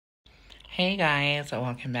Hey guys,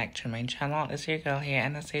 welcome back to my channel. It's your girl here,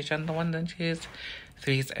 Anastasia, on the ones and twos,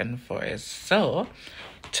 threes and fours. So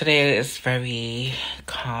today is very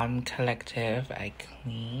calm, collective. I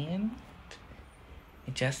cleaned.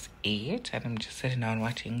 I just ate, and I'm just sitting down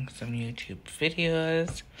watching some YouTube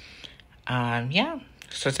videos. Yeah.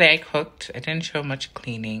 So today I cooked. I didn't show much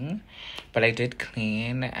cleaning, but I did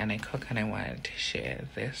clean and I cooked, and I wanted to share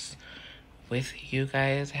this with you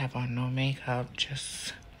guys. I have on no makeup,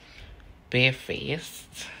 just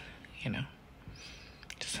barefaced,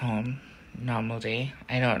 just home, normal day.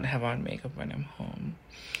 I don't have on makeup when I'm home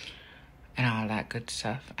and all that good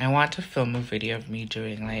stuff. I want to film a video of me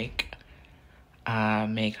doing like a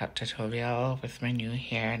makeup tutorial with my new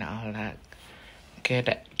hair and all that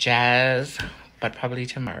good jazz, but probably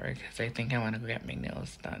tomorrow because I think I want to go get my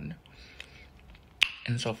nails done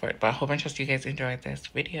and so forth. But I hope and trust you guys enjoyed this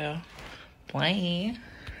video. Bye.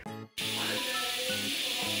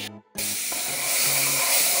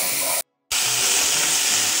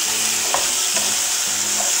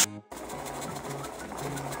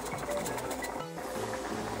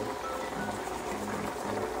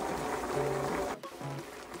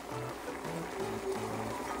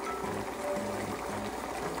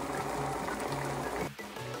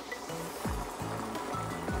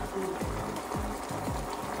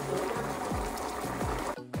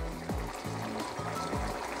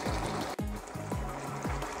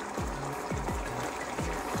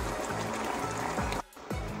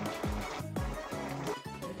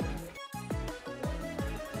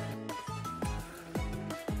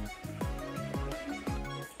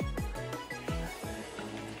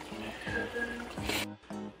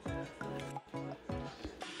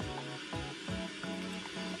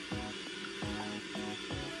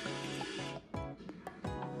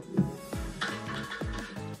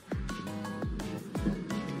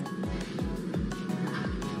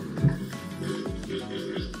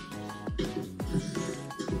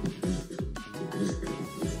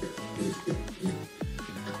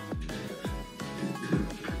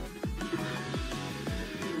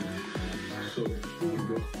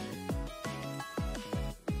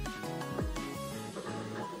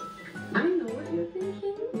 I know what you're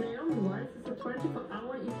thinking. Ma'am, why is this a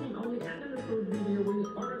 24-hour eating only animal food video when you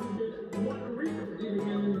already did 1 week of eating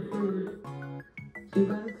animal food? You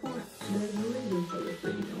got a point. There's a reason for this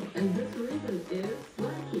video, and this reason is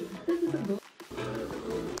Lucky. This is a book.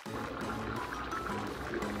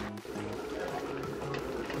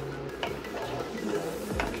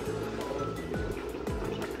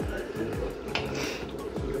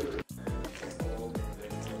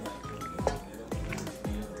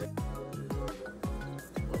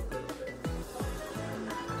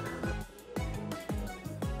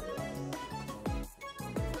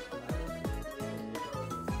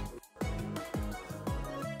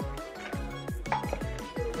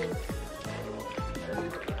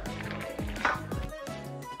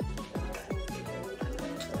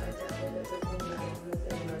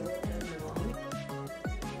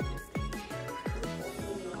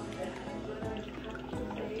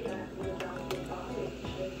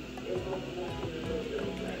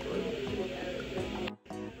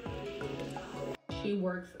 She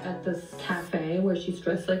works at this cafe where she's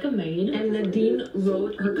dressed like a maid, and Nadine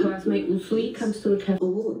wrote her classmate Usui comes to the cafe.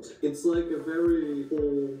 Oh, it's like a very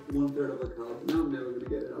full 1/3 of a cup. Now I'm never gonna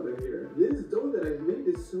get it out of here. This dough that I made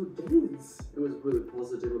is so dense. It was really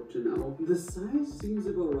positive up to now. The size seems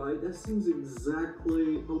about right. That seems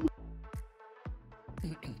exactly how much.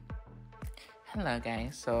 Hello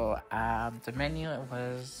guys, so the menu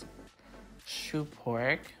was stew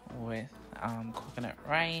pork with coconut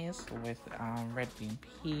rice with red bean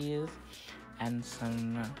peas and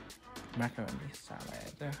some macaroni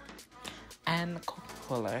salad and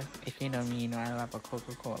Coca-Cola. If you know me, you know I love a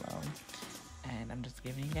Coca-Cola, and I'm just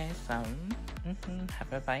giving you guys some.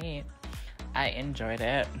 Have a bite. I enjoyed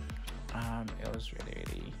it. It was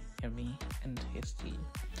really yummy and tasty.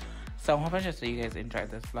 So I hope you guys enjoyed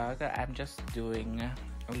this vlog. I'm just doing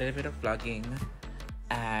a little bit of vlogging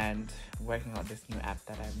and working on this new app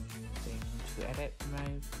that I'm using to edit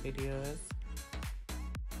my videos.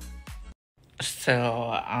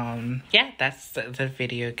 So yeah, that's the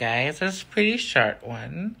video, guys. It's a pretty short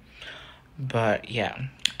one, but yeah,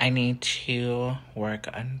 I need to work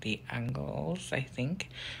on the angles, I think,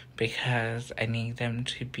 because I need them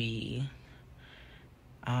to be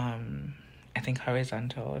I think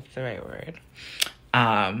horizontal is the right word.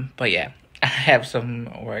 But yeah, I have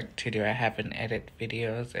some work to do. I haven't edited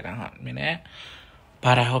videos in a hot minute,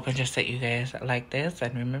 but I hope and just that you guys like this.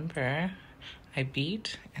 And remember, I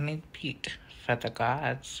beat and I beat for the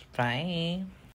gods. Bye.